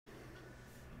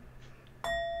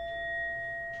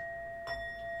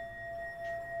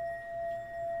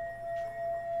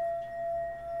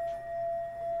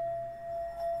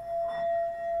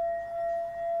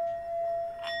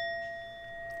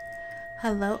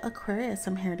Hello, Aquarius.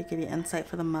 I'm here to give you insight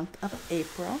for the month of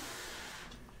April.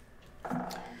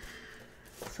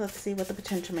 So let's see what the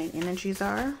potential main energies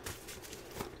are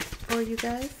for you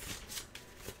guys.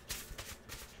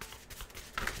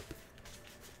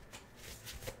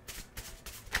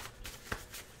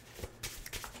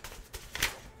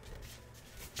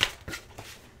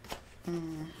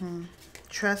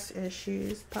 Trust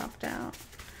issues popped out.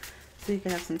 So you can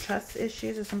have some trust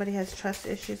issues, or somebody has trust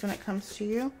issues when it comes to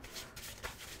you.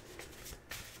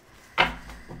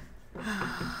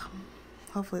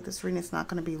 Hopefully this reading is not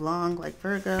going to be long like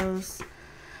Virgos.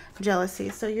 Jealousy.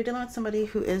 So you're dealing with somebody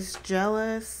who is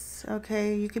jealous.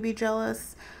 Okay, you could be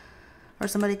jealous, or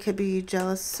somebody could be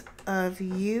jealous of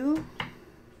you.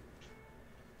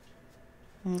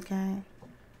 Okay.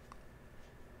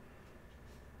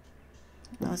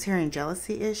 I was hearing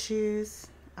jealousy issues.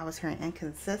 I was hearing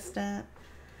inconsistent.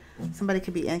 Somebody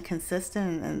could be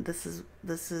inconsistent, and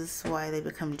this is why they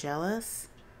become jealous.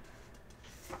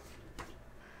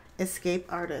 Escape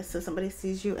artist. So somebody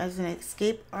sees you as an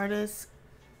escape artist,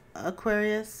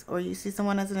 Aquarius, or you see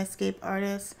someone as an escape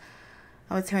artist.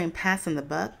 I was hearing passing the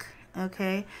buck.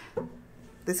 Okay.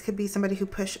 This could be somebody who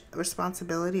push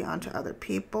responsibility onto other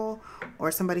people,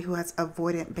 or somebody who has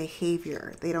avoidant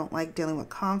behavior. They don't like dealing with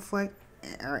conflict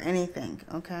or anything.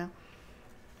 Okay.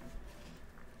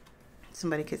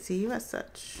 Somebody could see you as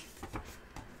such.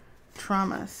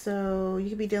 Trauma. So you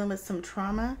could be dealing with some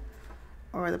trauma,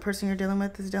 or the person you're dealing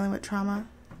with is dealing with trauma.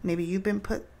 Maybe you've been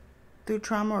put through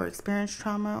trauma or experienced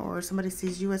trauma, or somebody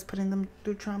sees you as putting them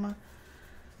through trauma.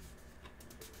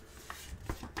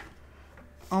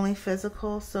 Only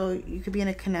physical. So you could be in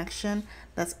a connection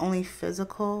that's only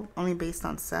physical, only based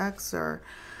on sex, or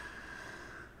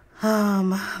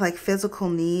like physical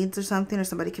needs or something, or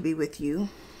somebody could be with you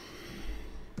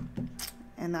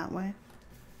in that way.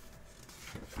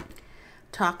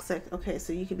 Toxic. Okay,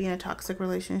 so you could be in a toxic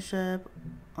relationship,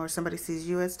 or somebody sees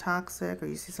you as toxic, or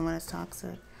you see someone as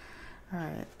toxic. All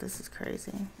right, this is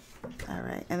crazy. All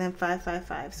right, and then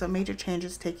 555. So major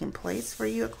changes taking place for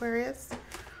you, Aquarius.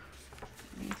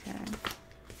 Okay.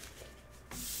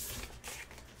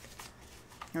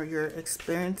 Or you're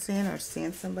experiencing or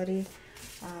seeing somebody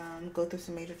go through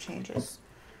some major changes.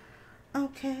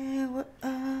 Okay, what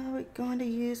are we going to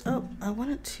use? Oh, I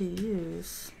wanted to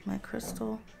use my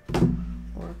crystal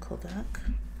oracle deck.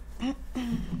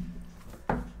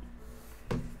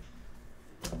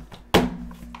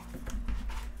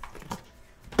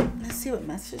 Let's see what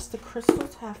message the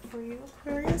crystals have for you,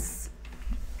 Aquarius.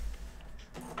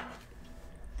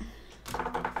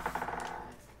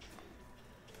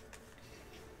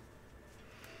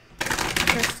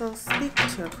 Crystals, speak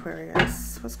to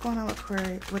Aquarius. What's going on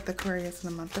with Aquarius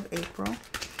in the month of April?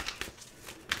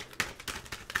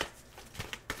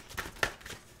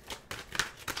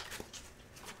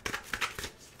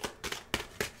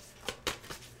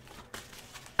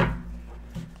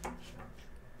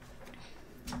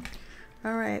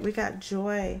 All right, we got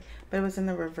joy, but it was in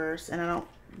the reverse, and I don't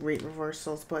read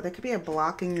reversals, but there could be a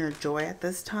block in your joy at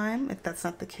this time. If that's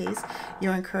not the case,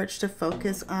 you're encouraged to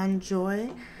focus on joy,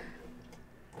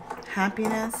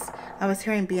 happiness. I was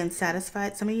hearing being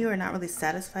satisfied. Some of you are not really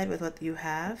satisfied with what you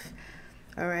have.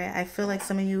 All right, I feel like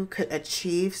some of you could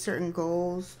achieve certain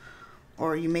goals,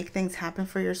 or you make things happen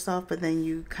for yourself, but then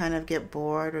you kind of get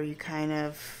bored, or you kind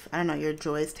of, I don't know, your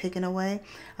joy is taken away.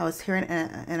 I was hearing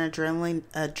an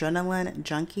adrenaline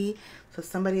junkie. So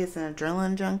somebody is an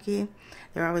adrenaline junkie.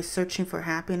 They're always searching for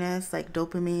happiness, like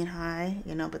dopamine high,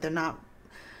 you know, but they're not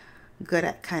good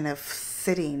at kind of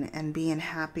sitting and being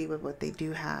happy with what they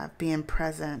do have, being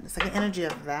present. It's like an energy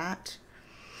of that.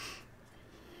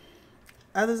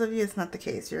 Others of you, it's not the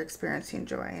case. You're experiencing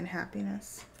joy and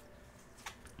happiness.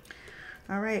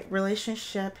 All right,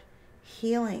 relationship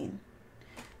healing.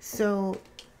 So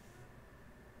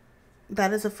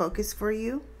that is a focus for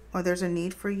you, or there's a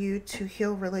need for you to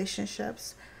heal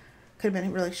relationships. Could have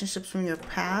been relationships from your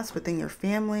past, within your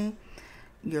family,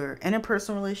 your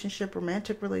interpersonal relationship,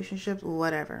 romantic relationships,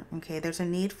 whatever. Okay, there's a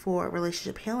need for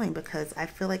relationship healing, because I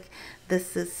feel like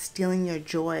this is stealing your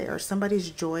joy, or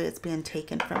somebody's joy is being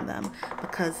taken from them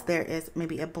because there is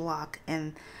maybe a block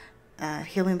in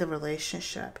healing the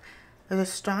relationship. There's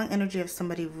a strong energy of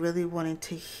somebody really wanting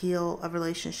to heal a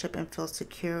relationship and feel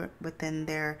secure within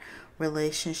their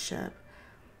relationship.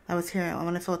 I was hearing, I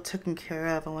want to feel taken care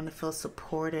of. I want to feel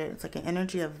supported. It's like an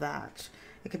energy of that.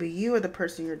 It could be you or the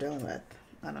person you're dealing with.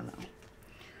 I don't know.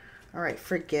 All right,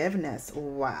 forgiveness.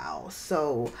 Wow.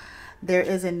 So there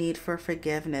is a need for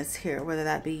forgiveness here, whether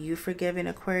that be you forgiving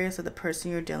Aquarius, or the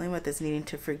person you're dealing with is needing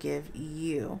to forgive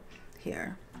you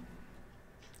here.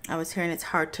 I was hearing it's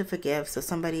hard to forgive. So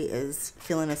somebody is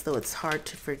feeling as though it's hard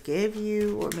to forgive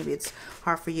you, or maybe it's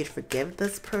hard for you to forgive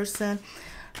this person.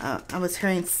 I was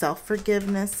hearing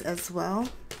self-forgiveness as well.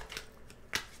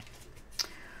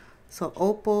 So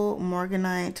opal,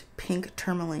 morganite, pink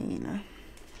tourmaline.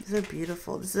 These are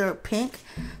beautiful. These are pink.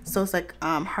 So it's like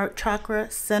heart chakra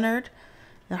centered.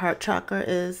 The heart chakra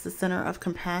is the center of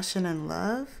compassion and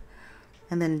love.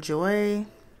 And then joy.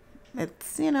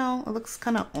 It's, you know, it looks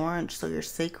kind of orange. So your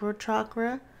sacral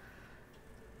chakra,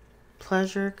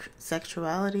 pleasure,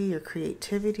 sexuality, your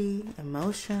creativity,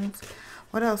 emotions.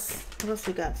 What else? What else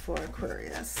we got for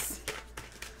Aquarius?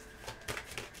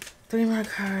 3 more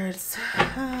cards.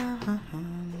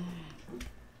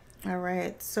 All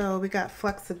right. So we got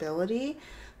flexibility.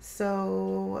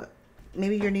 So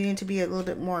maybe you're needing to be a little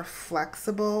bit more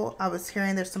flexible. I was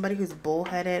hearing there's somebody who's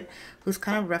bullheaded, who's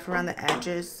kind of rough around the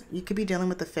edges. You could be dealing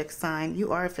with a fixed sign.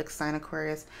 You are a fixed sign,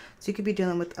 Aquarius. So you could be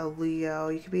dealing with a Leo.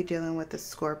 You could be dealing with a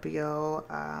Scorpio,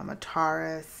 a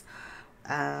Taurus.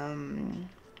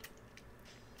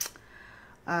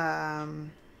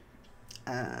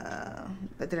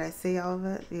 Did I say all of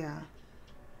it? Yeah.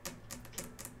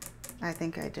 I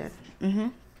think I did.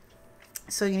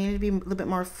 So you need to be a little bit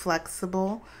more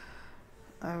flexible.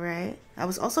 All right. I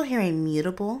was also hearing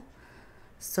mutable.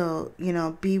 So, you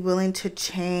know, be willing to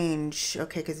change.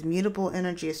 Okay. Because mutable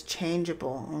energy is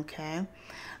changeable. Okay.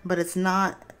 But it's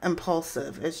not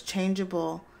impulsive. It's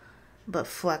changeable, but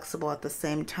flexible at the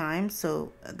same time.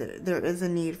 So there is a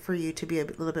need for you to be a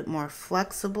little bit more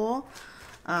flexible.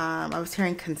 I was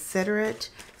hearing considerate,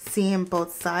 seeing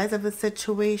both sides of the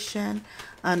situation,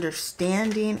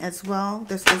 understanding as well.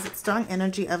 There's a strong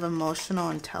energy of emotional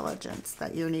intelligence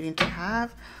that you're needing to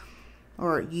have,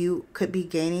 or you could be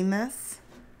gaining this.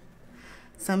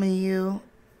 Some of you,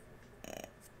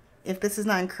 if this is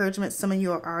not encouragement, some of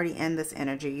you are already in this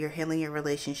energy. You're healing your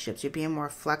relationships. You're being more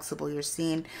flexible. You're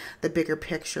seeing the bigger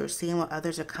picture, seeing what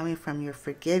others are coming from. You're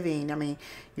forgiving. I mean,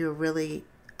 you're really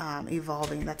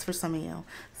evolving. That's for some of you.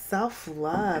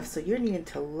 Self-love. So you're needing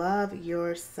to love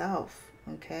yourself.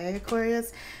 Okay,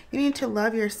 Aquarius? You need to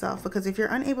love yourself, because if you're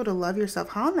unable to love yourself,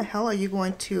 how in the hell are you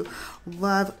going to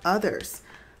love others?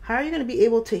 How are you going to be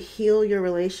able to heal your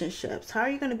relationships? How are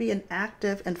you going to be an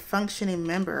active and functioning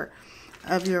member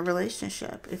of your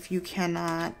relationship if you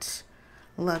cannot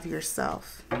love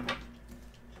yourself?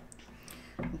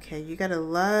 Okay, you got to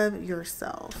love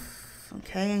yourself.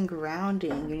 Okay, and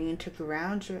grounding. You need to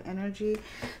ground your energy.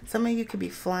 Some of you could be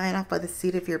flying off by the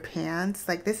seat of your pants.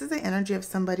 Like, this is the energy of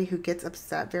somebody who gets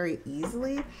upset very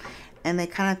easily, and they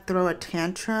kind of throw a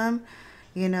tantrum.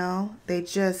 You know, they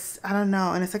just, I don't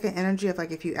know. And it's like an energy of,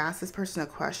 like, if you ask this person a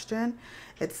question,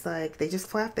 it's like they just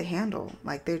fly off the handle.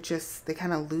 Like, they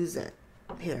kind of lose it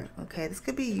here. Okay, this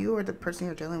could be you or the person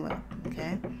you're dealing with.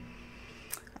 Okay,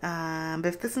 but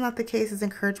if this is not the case, it's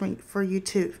encouragement for you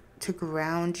to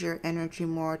ground your energy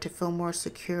more, to feel more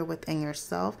secure within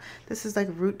yourself. This is like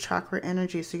root chakra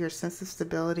energy, so your sense of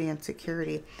stability and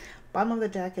security. Bottom of the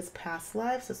deck is past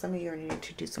life, so some of you are needing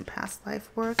to do some past life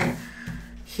work,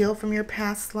 heal from your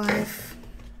past life.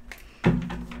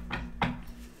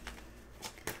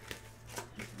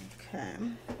 Okay.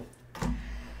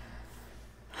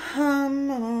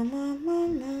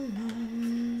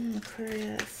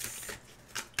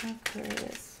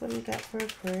 Aquarius. What do we got for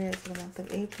Aquarius for the month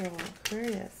of April?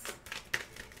 Aquarius.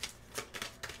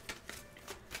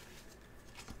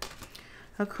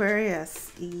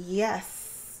 Aquarius.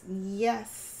 Yes.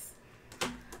 Yes.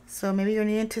 So maybe you're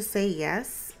needing to say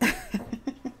yes.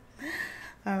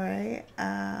 All right.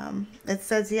 It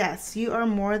says, yes, you are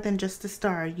more than just a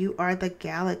star. You are the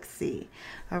galaxy.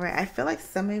 All right. I feel like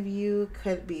some of you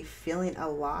could be feeling a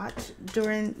lot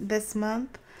during this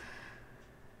month.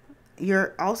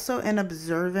 You're also in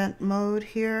observant mode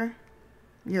here.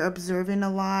 You're observing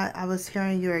a lot. I was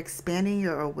hearing you're expanding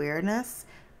your awareness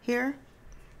here.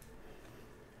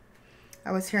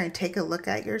 I was hearing take a look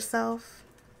at yourself.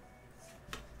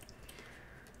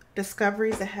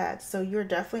 Discoveries ahead. So you're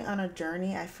definitely on a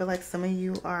journey. I feel like some of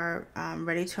you are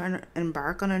ready to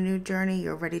embark on a new journey.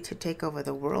 You're ready to take over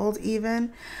the world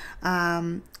even.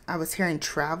 I was hearing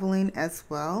traveling as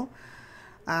well.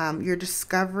 You're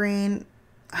discovering,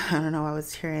 I don't know, I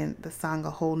was hearing the song A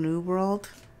Whole New World.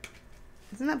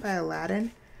 Isn't that by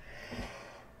Aladdin?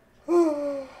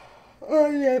 Oh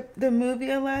yeah, the movie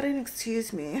Aladdin,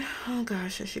 excuse me. Oh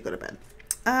gosh, I should go to bed.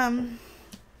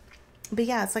 But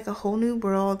yeah, it's like a whole new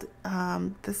world.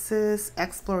 This is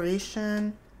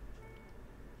exploration.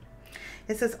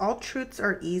 It says all truths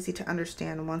are easy to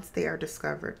understand once they are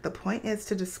discovered. The point is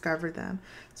to discover them.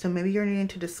 So maybe you're needing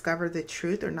to discover the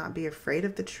truth or not be afraid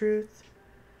of the truth.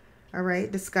 All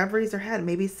right, discoveries are ahead.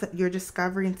 Maybe you're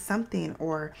discovering something,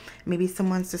 or maybe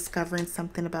someone's discovering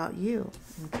something about you.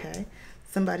 Okay,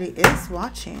 somebody is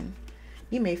watching.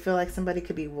 You may feel like somebody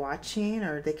could be watching,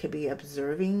 or they could be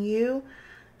observing you.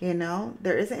 You know,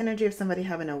 there is an energy of somebody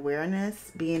having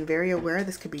awareness, being very aware.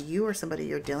 This could be you or somebody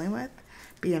you're dealing with,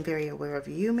 being very aware of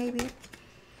you, maybe.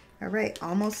 All right,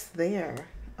 almost there.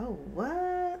 Oh,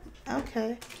 what?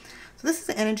 Okay. So this is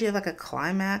the energy of like a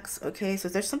climax, okay? So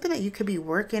there's something that you could be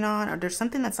working on, or there's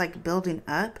something that's like building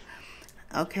up,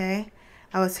 okay?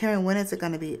 I was hearing, when is it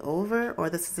going to be over? Or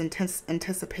this is intense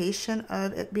anticipation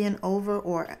of it being over,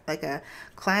 or like a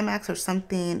climax or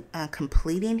something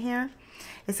completing here.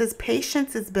 It says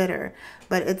patience is bitter,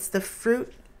 but it's the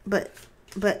fruit, but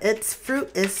its fruit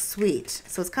is sweet.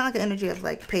 So it's kind of like an energy of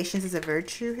like patience is a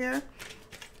virtue here.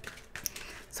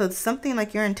 So it's something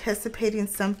like you're anticipating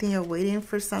something, you're waiting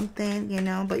for something, you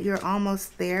know, but you're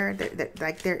almost there.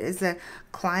 Like there is a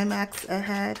climax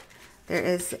ahead. There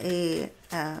is an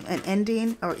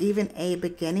ending, or even a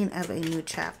beginning of a new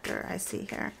chapter, I see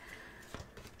here.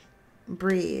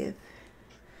 Breathe.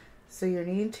 So you're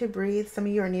needing to breathe. Some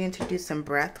of you are needing to do some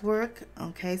breath work,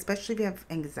 okay, especially if you have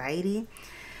anxiety.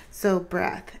 So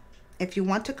breath. If you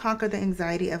want to conquer the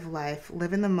anxiety of life,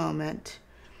 live in the moment,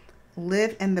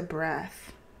 live in the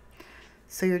breath.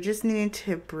 So you're just needing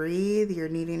to breathe. You're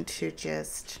needing to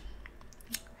just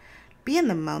be in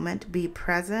the moment, be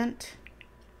present.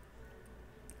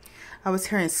 I was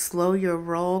hearing slow your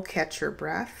roll, catch your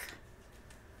breath.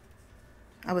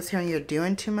 I was hearing you're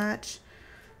doing too much.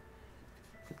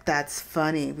 That's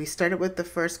funny. We started with the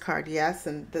first card, yes,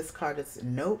 and this card is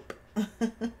nope.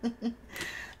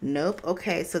 Nope.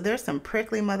 Okay, so there's some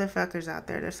prickly motherfuckers out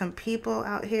there. There's some people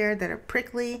out here that are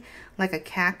prickly like a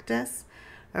cactus.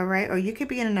 All right, or you could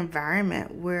be in an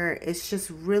environment where it's just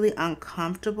really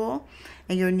uncomfortable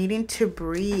and you're needing to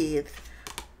breathe,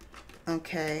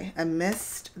 okay,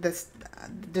 amidst this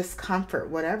discomfort,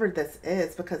 whatever this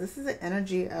is, because this is an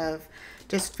energy of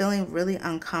just feeling really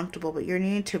uncomfortable, but you're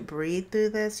needing to breathe through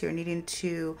this. You're needing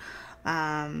to,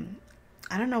 I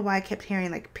don't know why I kept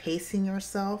hearing like pacing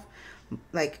yourself,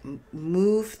 like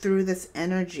move through this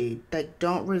energy, like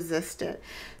don't resist it.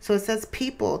 So it says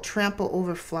people trample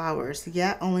over flowers,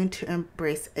 yet only to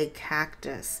embrace a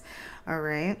cactus. All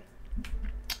right.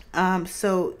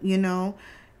 So, you know,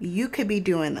 you could be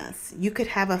doing this. You could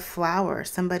have a flower,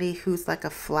 somebody who's like a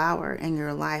flower in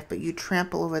your life, but you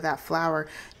trample over that flower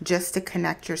just to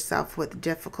connect yourself with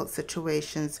difficult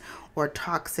situations, or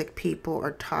toxic people,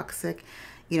 or toxic,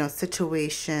 you know,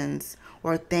 situations,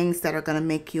 or things that are going to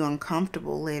make you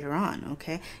uncomfortable later on,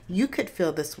 okay? You could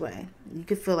feel this way. You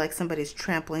could feel like somebody's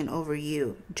trampling over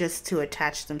you just to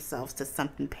attach themselves to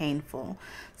something painful,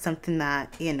 something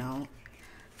that, you know,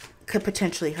 could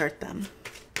potentially hurt them.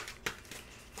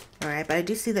 All right, but I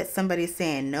do see that somebody's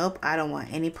saying, nope, I don't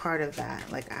want any part of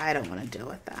that. Like, I don't want to deal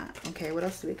with that. Okay, what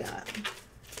else do we got?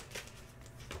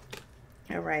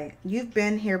 All right, you've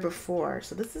been here before.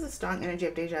 So this is a strong energy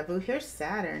of deja vu. Here's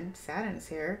Saturn. Saturn is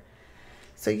here.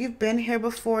 So you've been here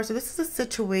before. So this is a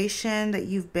situation that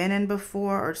you've been in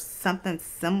before, or something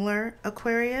similar,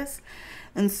 Aquarius.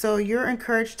 And so you're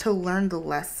encouraged to learn the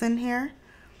lesson here.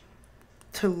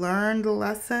 To learn the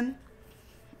lesson.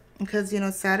 Because, you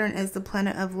know, Saturn is the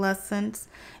planet of lessons.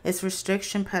 It's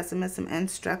restriction, pessimism, and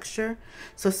structure.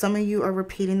 So some of you are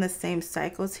repeating the same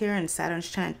cycles here, and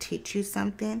Saturn's trying to teach you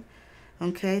something.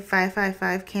 Okay,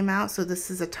 555 came out, so this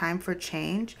is a time for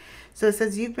change. So it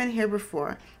says you've been here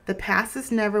before. The past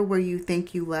is never where you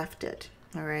think you left it.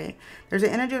 All right. There's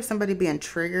an energy of somebody being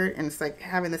triggered, and it's like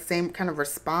having the same kind of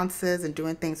responses and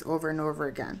doing things over and over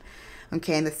again.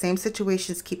 Okay, and the same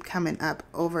situations keep coming up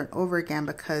over and over again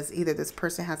because either this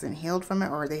person hasn't healed from it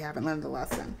or they haven't learned the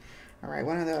lesson. All right,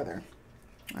 one or the other.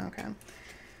 Okay.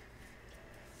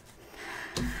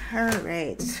 All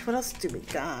right, what else do we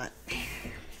got?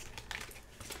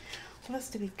 What else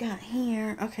do we got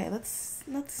here? Okay, let's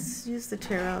use the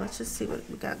tarot. Let's just see what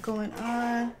we got going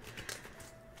on.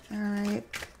 All right,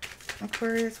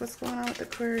 Aquarius, what's going on with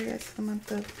Aquarius the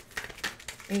month of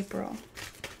April?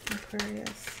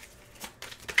 Aquarius.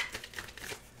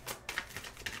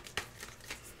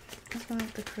 What's going on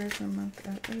with Aquarius in the month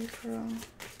of April?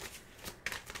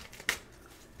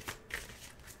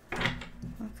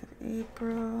 Month of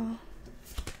April.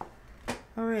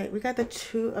 All right, we got the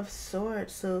Two of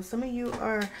Swords. So some of you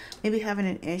are maybe having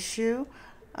an issue,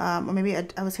 or maybe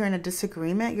I was hearing a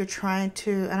disagreement. You're trying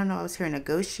to, I don't know, I was hearing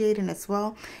negotiating as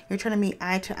well. You're trying to meet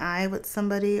eye to eye with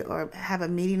somebody, or have a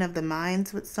meeting of the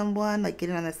minds with someone, like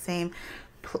getting on the same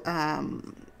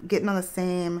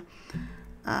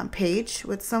page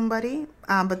with somebody,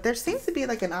 but there seems to be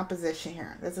like an opposition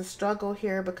here. There's a struggle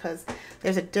here because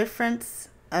there's a difference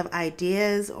of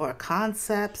ideas or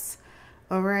concepts,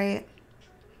 all right?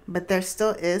 But there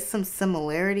still is some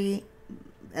similarity.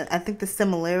 I think the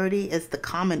similarity is the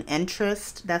common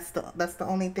interest. That's the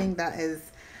only thing that is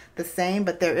the same,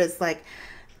 but there's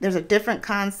a different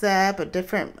concept, a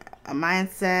different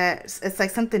mindset. It's like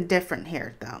something different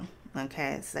here though.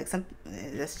 Okay, it's like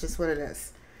that's just what it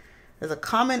is. There's a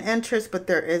common interest, but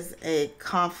there is a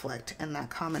conflict in that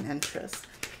common interest.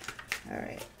 All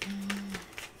right.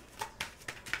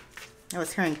 I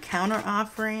was hearing counter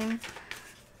offering.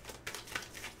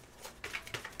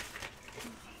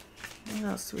 What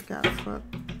else we got for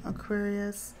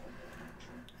Aquarius?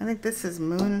 I think this is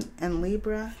Moon and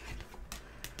Libra.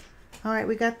 All right,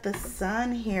 we got the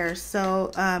Sun here.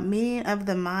 So meeting of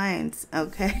the minds,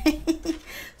 okay?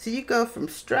 So you go from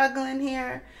struggling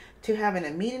here to having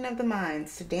a meeting of the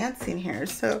minds to dancing here.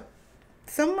 So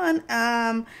someone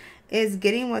is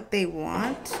getting what they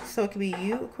want. So it could be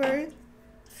you, Aquarius.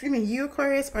 Excuse me, you,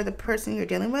 Aquarius, or the person you're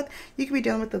dealing with. You could be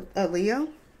dealing with a Leo.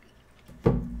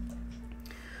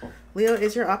 Leo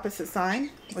is your opposite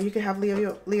sign, or you could have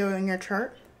Leo in your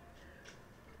chart.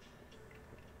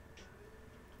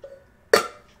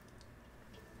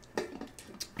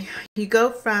 You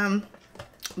go from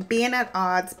being at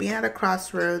odds, being at a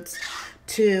crossroads,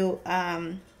 to,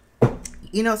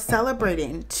 you know,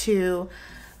 celebrating, to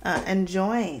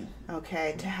enjoying,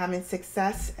 okay, to having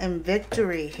success and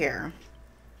victory here.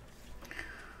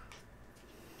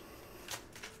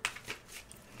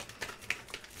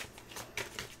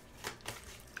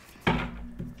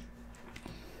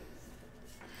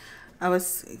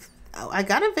 I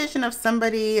got a vision of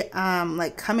somebody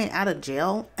like coming out of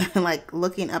jail and like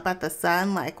looking up at the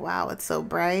sun like, wow, it's so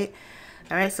bright.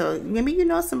 All right, so maybe you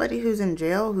know somebody who's in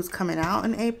jail who's coming out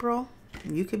in April.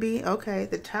 You could be, okay,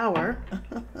 the Tower.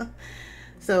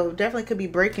 So definitely could be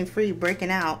breaking free, breaking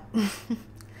out.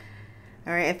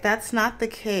 All right, if that's not the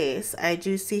case, I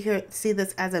do see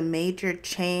this as a major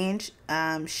change,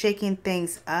 shaking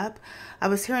things up. I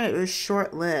was hearing it was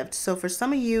short-lived. So for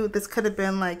some of you, this could have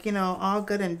been like, you know, all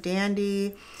good and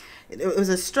dandy. It was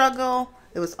a struggle.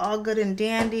 It was all good and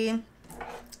dandy.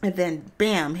 And then,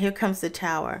 bam, here comes the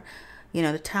Tower. You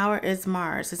know, the Tower is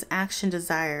Mars. It's action,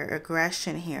 desire,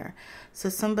 aggression here. So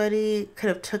somebody could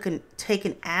have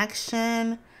taken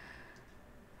action,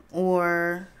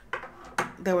 or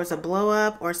there was a blow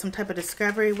up or some type of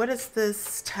discovery. What is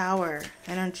this Tower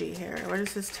energy here? What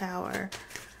is this Tower?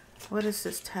 What is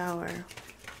this Tower?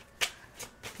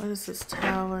 What is this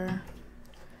Tower?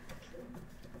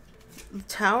 The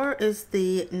Tower is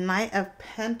the Knight of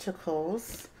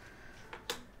Pentacles.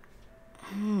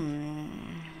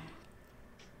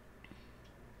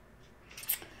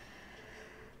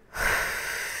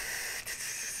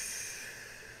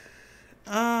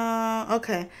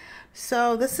 Okay.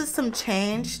 So this is some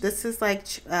change. This is like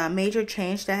major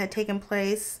change that had taken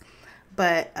place,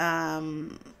 but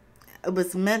it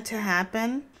was meant to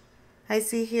happen. I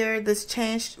see here this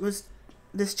change I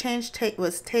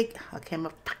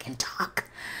can't fucking talk.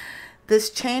 This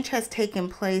change has taken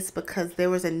place because there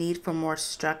was a need for more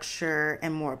structure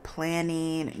and more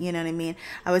planning. You know what I mean?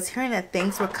 I was hearing that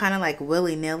things were kind of like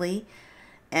willy-nilly,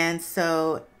 and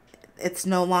so it's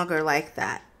no longer like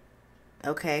that.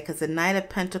 Okay, because the Knight of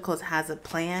Pentacles has a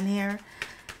plan here.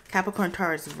 Capricorn,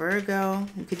 Taurus, Virgo.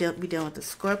 You could be dealing with the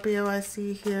Scorpio, I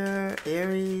see here.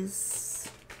 Aries,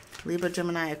 Libra,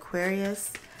 Gemini,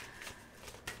 Aquarius.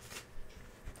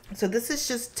 So this is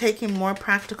just taking more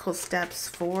practical steps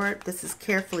forward. This is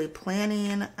carefully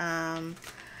planning. I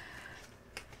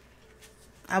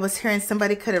was hearing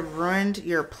somebody could have ruined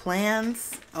your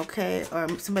plans, okay?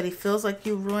 Or somebody feels like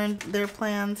you ruined their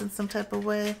plans in some type of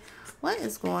way. What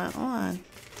is going on?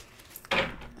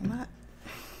 What?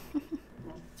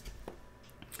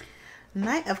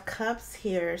 Knight of Cups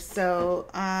here. So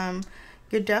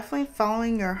you're definitely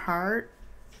following your heart,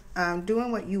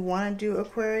 doing what you want to do,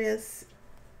 Aquarius.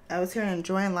 I was hearing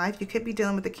enjoying life. You could be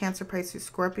dealing with the Cancer, Pisces,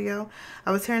 Scorpio.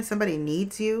 I was hearing somebody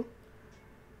needs you.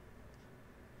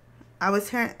 I was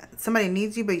hearing somebody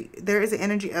needs you, but there is an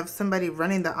energy of somebody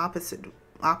running the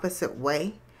opposite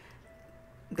way.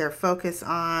 They're focused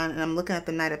on, and I'm looking at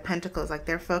the Knight of Pentacles, like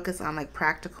they're focused on like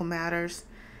practical matters.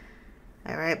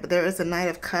 All right, but there is a Knight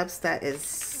of Cups that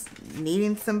is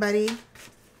needing somebody.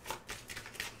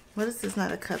 What is this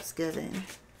Knight of Cups giving?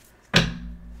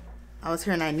 I was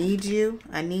hearing I need you.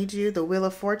 I need you. The Wheel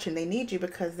of Fortune, they need you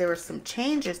because there were some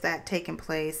changes that had taken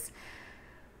place.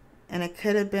 And it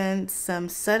could have been some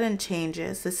sudden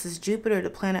changes. This is Jupiter, the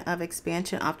planet of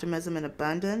expansion, optimism, and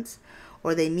abundance.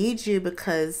 Or they need you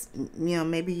because, you know,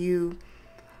 maybe you,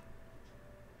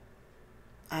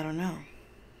 I don't know.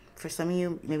 For some of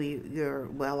you, maybe you're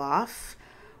well off.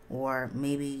 Or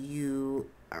maybe you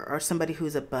are somebody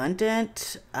who's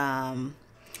abundant. Okay,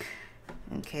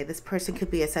 this person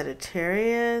could be a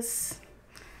Sagittarius.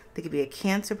 They could be a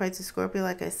Cancer, Pisces, Scorpio,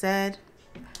 like I said.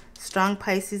 Strong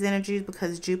Pisces energies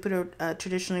because Jupiter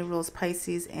traditionally rules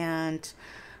Pisces and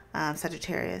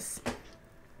Sagittarius.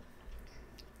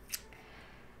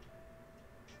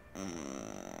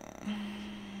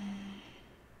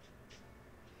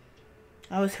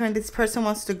 I was hearing this person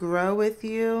wants to grow with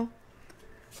you,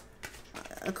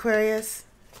 Aquarius.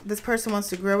 This person wants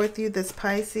to grow with you, this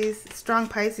Pisces. Strong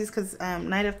Pisces because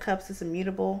Knight of Cups is a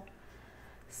mutable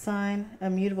sign, a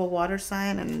mutable water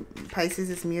sign, and Pisces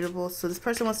is mutable. So this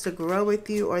person wants to grow with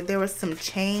you, or there was some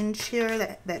change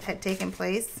here that had taken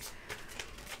place.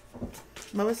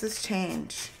 What was this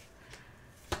change?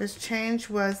 This change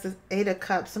was the Eight of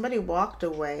Cups. Somebody walked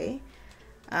away.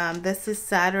 This is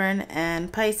Saturn and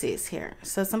Pisces here.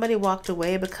 So somebody walked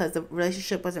away because the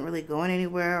relationship wasn't really going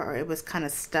anywhere, or it was kind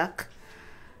of stuck.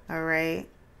 All right.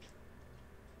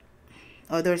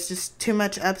 Or there's just too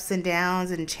much ups and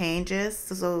downs and changes.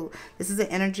 So this is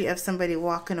the energy of somebody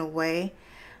walking away.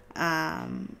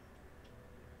 But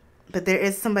there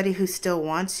is somebody who still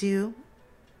wants you,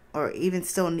 or even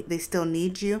they still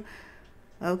need you.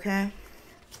 Okay.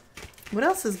 What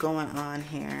else is going on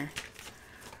here?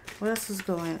 What else is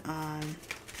going on?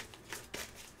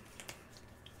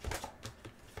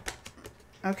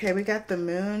 Okay, we got the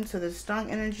moon. So there's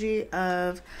strong energy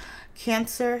of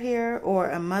Cancer here, or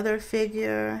a mother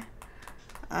figure.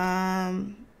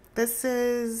 This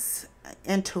is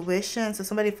intuition. So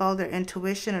somebody followed their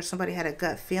intuition, or somebody had a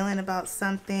gut feeling about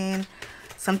something.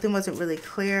 Something wasn't really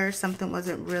clear. Something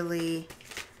wasn't really,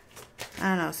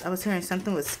 I don't know. I was hearing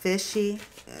something was fishy.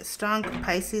 Strong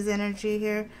Pisces energy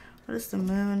here. What is the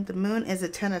moon? The moon is a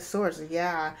Ten of Swords.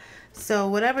 Yeah. So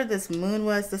whatever this moon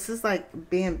was, this is like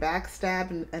being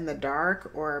backstabbed in the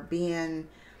dark, or being,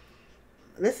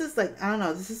 this is like, I don't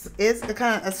know, this is a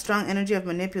kind of a strong energy of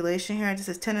manipulation here. This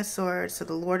is Ten of Swords, so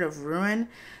the Lord of Ruin.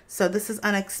 So this is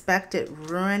unexpected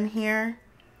ruin here.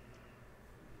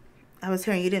 I was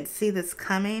hearing you didn't see this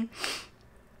coming.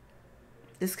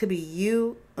 This could be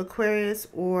you, Aquarius,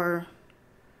 or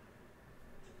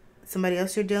somebody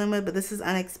else you're dealing with, but this is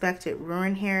unexpected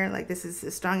ruin here. Like, this is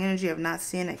a strong energy of not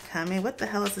seeing it coming. What the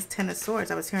hell is this Ten of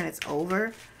Swords? I was hearing it's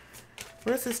over.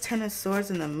 What is this Ten of Swords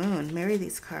and the moon? Marry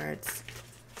these cards.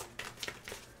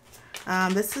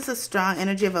 This is a strong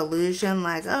energy of illusion.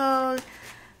 Like, oh,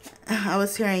 I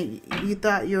was hearing you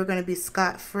thought you were going to be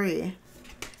scot-free.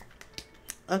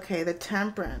 Okay, the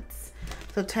Temperance.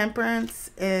 So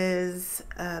Temperance is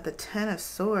the Ten of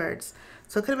Swords.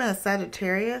 So it could have been a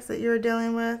Sagittarius that you were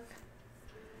dealing with.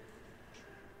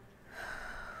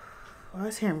 I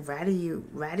was hearing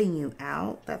ratting you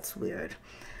out. That's weird.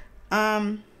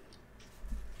 What's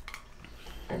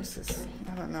this?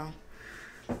 I don't know.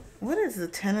 What is the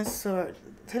Ten of Swords?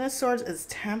 Ten of Swords is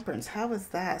Temperance. How is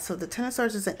that? So the Ten of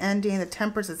Swords is an ending. The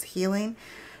Temperance is healing.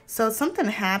 So something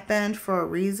happened for a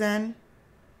reason,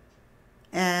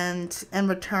 and in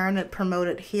return it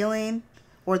promoted healing,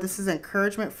 or this is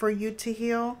encouragement for you to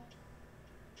heal.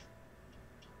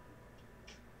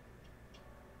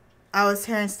 I was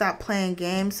hearing stop playing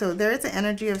games. So there is an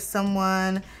energy of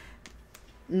someone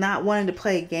not wanting to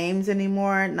play games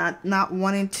anymore, not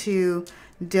wanting to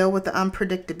deal with the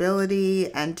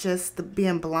unpredictability and just the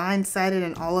being blindsided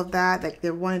and all of that. Like,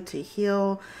 they're wanting to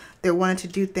heal. They're wanting to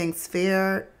do things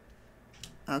fair.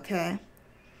 Okay.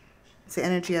 It's the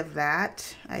energy of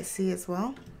that I see as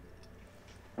well.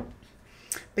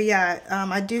 But yeah,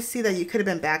 I do see that you could have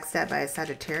been backstabbed by a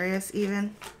Sagittarius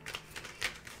even,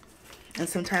 in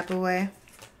some type of way.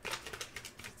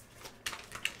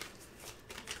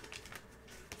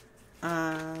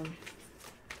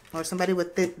 Or somebody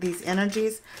with these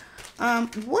energies.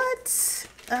 What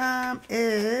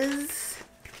is...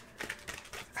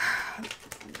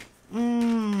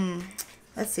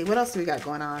 let's see. What else do we got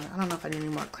going on? I don't know if I need any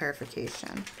more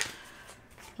clarification.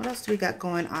 What else do we got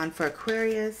going on for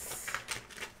Aquarius?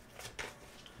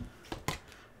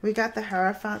 We got the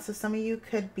Hierophant. So some of you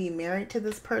could be married to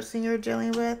this person you're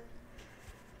dealing with.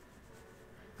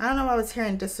 I don't know. I was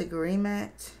hearing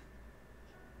disagreement.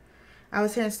 I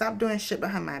was hearing stop doing shit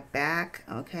behind my back.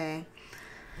 Okay.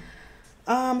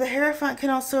 The Hierophant can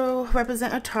also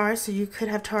represent a Taurus. So you could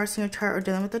have Taurus in your chart or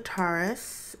dealing with a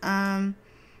Taurus.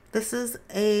 This is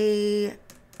a...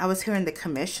 I was hearing the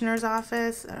commissioner's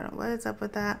office. I don't know what is up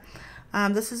with that.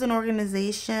 This is an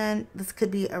organization. This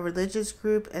could be a religious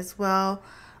group as well.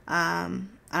 I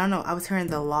don't know. I was hearing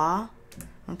the law.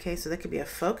 Okay, so there could be a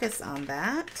focus on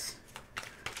that.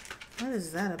 What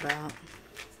is that about?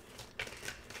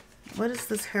 What is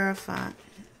this Hierophant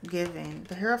giving?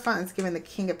 The Hierophant is giving the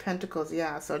King of Pentacles.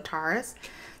 Yeah, so Taurus.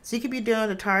 So you could be dealing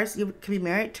with a Taurus. You could be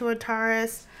married to a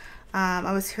Taurus.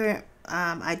 I was hearing,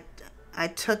 I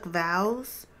took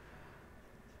vows.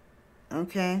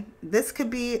 Okay. This could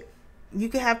be, you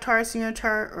could have Taurus in your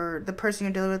chart, or the person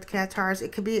you're dealing with could have Taurus.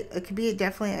 It could be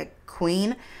definitely a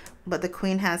queen, but the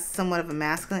queen has somewhat of a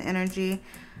masculine energy.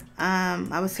 I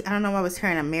don't know why I was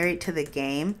hearing I'm married to the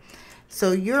game.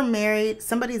 So you're married,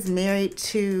 somebody's married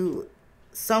to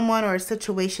someone or a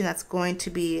situation that's going to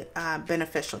be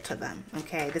beneficial to them.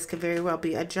 Okay, this could very well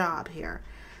be a job here.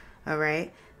 All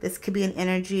right, this could be an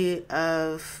energy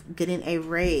of getting a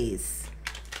raise,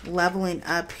 leveling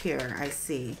up here. I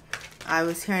see. I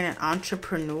was hearing an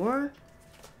entrepreneur.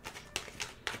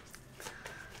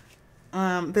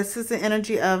 This is the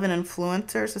energy of an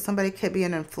influencer. So somebody could be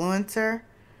an influencer.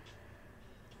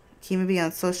 Can even be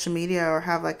on social media or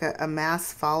have like a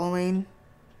mass following,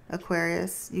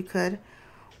 Aquarius. You could.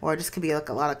 Or just could be like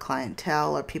a lot of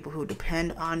clientele or people who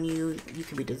depend on you. You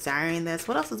could be desiring this.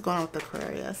 What else is going on with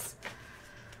Aquarius?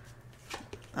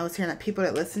 I was hearing that people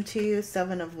that listen to you.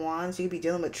 7 of Wands. You could be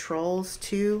dealing with trolls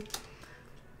too.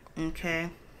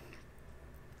 Okay.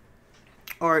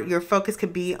 Or your focus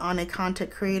could be on a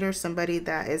content creator. Somebody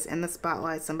that is in the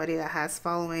spotlight. Somebody that has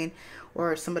following.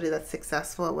 Or somebody that's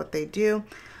successful at what they do.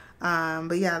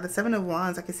 But yeah, the 7 of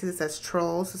Wands, I can see this as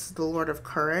trolls. This is the Lord of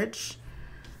Courage.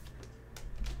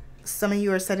 Some of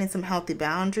you are setting some healthy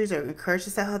boundaries or encouraged to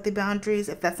set healthy boundaries.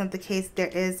 If that's not the case, there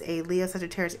is a Leo,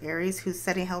 Sagittarius, Aries who's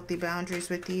setting healthy boundaries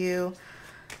with you.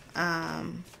 I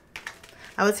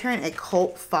was hearing a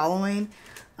cult following.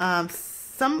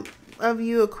 Some of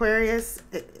you Aquarius,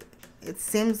 it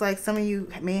seems like some of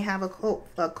you may have a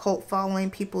cult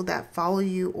following, people that follow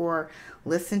you or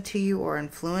listen to you or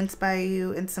influenced by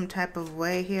you in some type of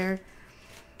way here.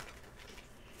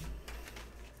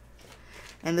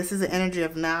 And this is the energy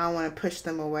of now I want to push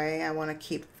them away. I want to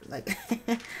keep, like,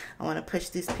 I want to push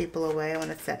these people away. I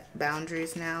want to set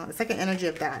boundaries now. It's like an energy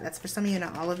of that. That's for some of you,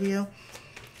 not all of you.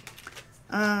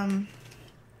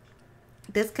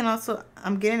 This can also,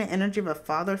 I'm getting an energy of a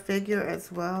father figure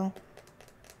as well.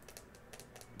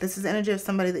 This is the energy of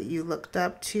somebody that you looked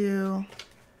up to.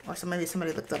 Or maybe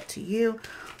somebody looked up to you.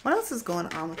 What else is going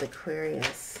on with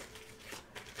Aquarius?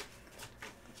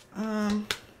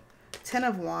 10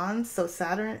 of Wands. So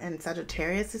Saturn and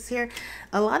Sagittarius is here.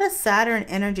 A lot of Saturn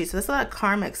energy. So there's a lot of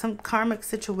karmic. Some karmic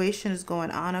situation is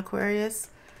going on, Aquarius.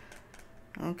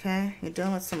 Okay. You're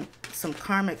dealing with some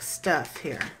karmic stuff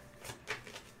here.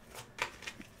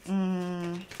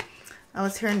 I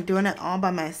was hearing doing it all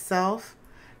by myself.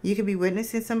 You could be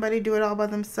witnessing somebody do it all by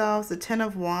themselves. The 10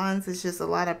 of Wands is just a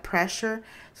lot of pressure.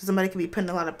 So somebody could be putting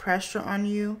a lot of pressure on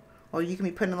you. Or you can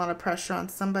be putting a lot of pressure on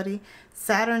somebody.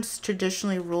 Saturn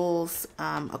traditionally rules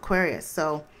Aquarius.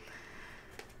 So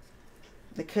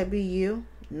it could be you.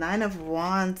 9 of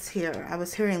Wands here. I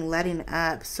was hearing letting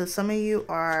up. So some of you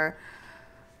are,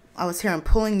 I was hearing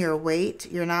pulling your weight.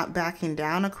 You're not backing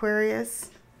down,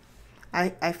 Aquarius.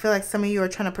 I feel like some of you are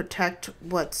trying to protect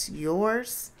what's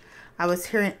yours. I was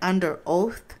hearing under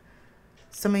oath.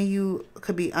 Some of you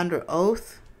could be under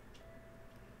oath.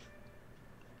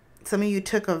 Some of you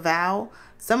took a vow.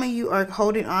 Some of you are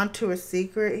holding on to a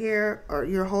secret here. Or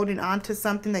you're holding on to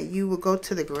something that you will go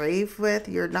to the grave with.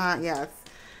 You're not, yes.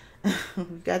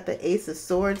 We've got the Ace of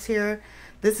Swords here.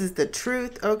 This is the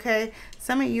truth, okay?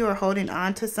 Some of you are holding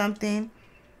on to something.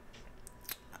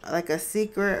 Like a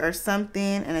secret or something.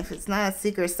 And if it's not a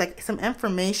secret, it's like some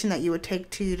information that you would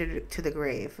take to you to the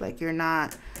grave. Like you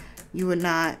would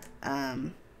not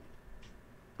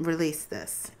release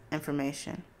this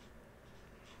information.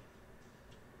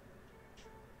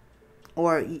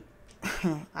 Or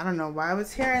I don't know why I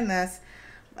was hearing this.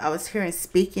 I was hearing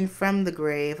speaking from the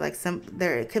grave. Like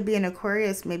it could be an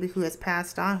Aquarius maybe who has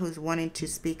passed on, who's wanting to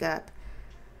speak up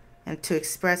and to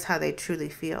express how they truly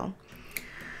feel.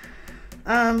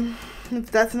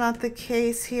 If that's not the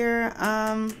case here,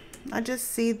 I just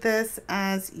see this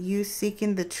as you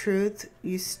seeking the truth,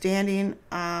 you standing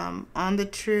on the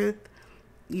truth,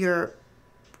 you're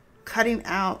cutting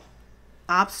out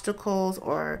obstacles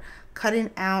or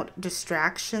cutting out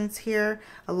distractions here.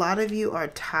 A lot of you are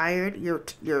tired.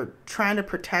 You're trying to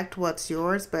protect what's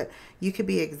yours, but you could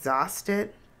be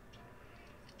exhausted.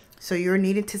 So you're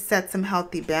needing to set some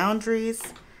healthy boundaries.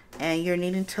 And you're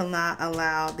needing to not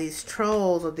allow these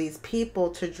trolls or these people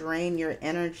to drain your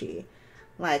energy.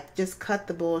 Like, just cut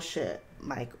the bullshit.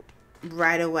 Like,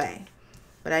 right away.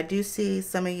 But I do see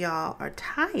some of y'all are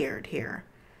tired here.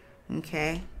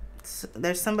 Okay. So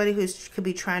there's somebody who could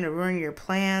be trying to ruin your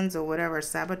plans or whatever,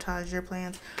 sabotage your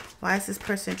plans. Why is this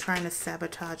person trying to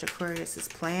sabotage Aquarius's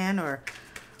plan? Or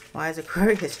why is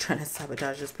Aquarius trying to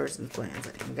sabotage this person's plans?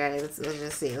 Okay, let's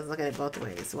just see. Let's look at it both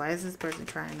ways. Why is this person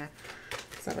trying to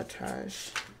sabotage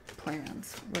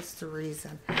plans? What's the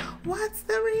reason? What's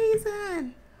the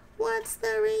reason? What's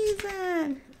the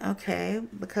reason? Okay,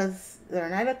 because they're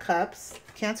Knight of Cups,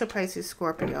 Cancer, Pisces,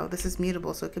 Scorpio. This is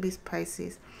mutable, so it could be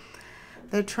Pisces.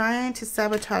 They're trying to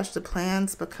sabotage the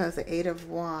plans because the Eight of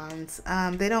Wands.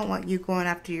 They don't want you going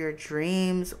after your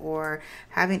dreams or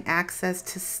having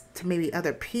access to maybe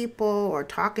other people or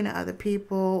talking to other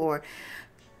people or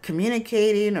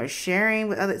communicating or sharing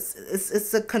with others.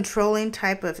 It's a controlling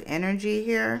type of energy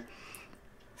here.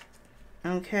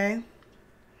 Okay.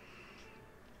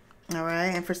 All right.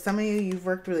 And for some of you, you've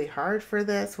worked really hard for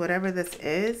this, whatever this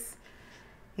is.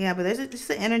 Yeah, but there's just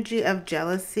an energy of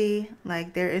jealousy.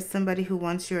 Like there is somebody who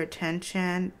wants your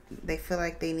attention. They feel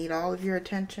like they need all of your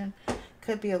attention.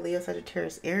 Could be a Leo,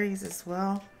 Sagittarius, Aries as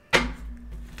well.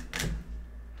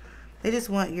 They just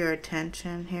want your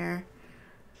attention here.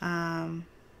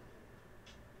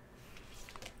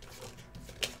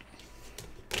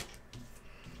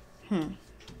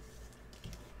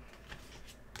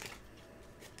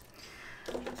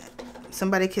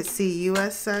 Somebody could see you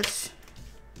as such.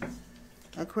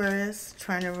 Aquarius,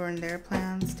 trying to ruin their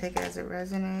plans. Take it as it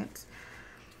resonates.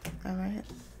 All right.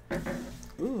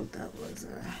 Ooh, that was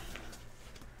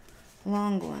a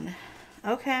long one.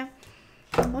 Okay.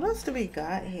 What else do we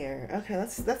got here? Okay,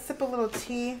 let's sip a little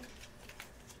tea.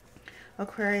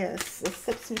 Aquarius, let's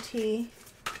sip some tea.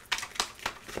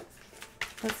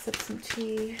 Let's sip some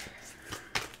tea.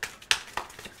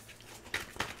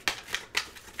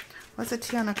 What's the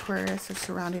tea on Aquarius or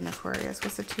surrounding Aquarius?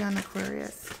 What's the tea on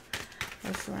Aquarius?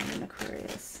 Or surrounding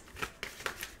Aquarius.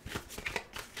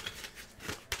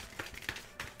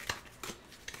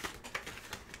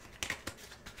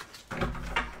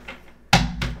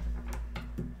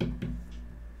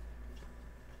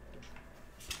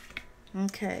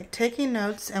 Okay, taking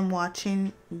notes and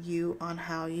watching you on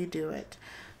how you do it.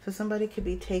 So somebody could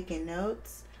be taking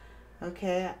notes.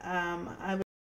 Okay, I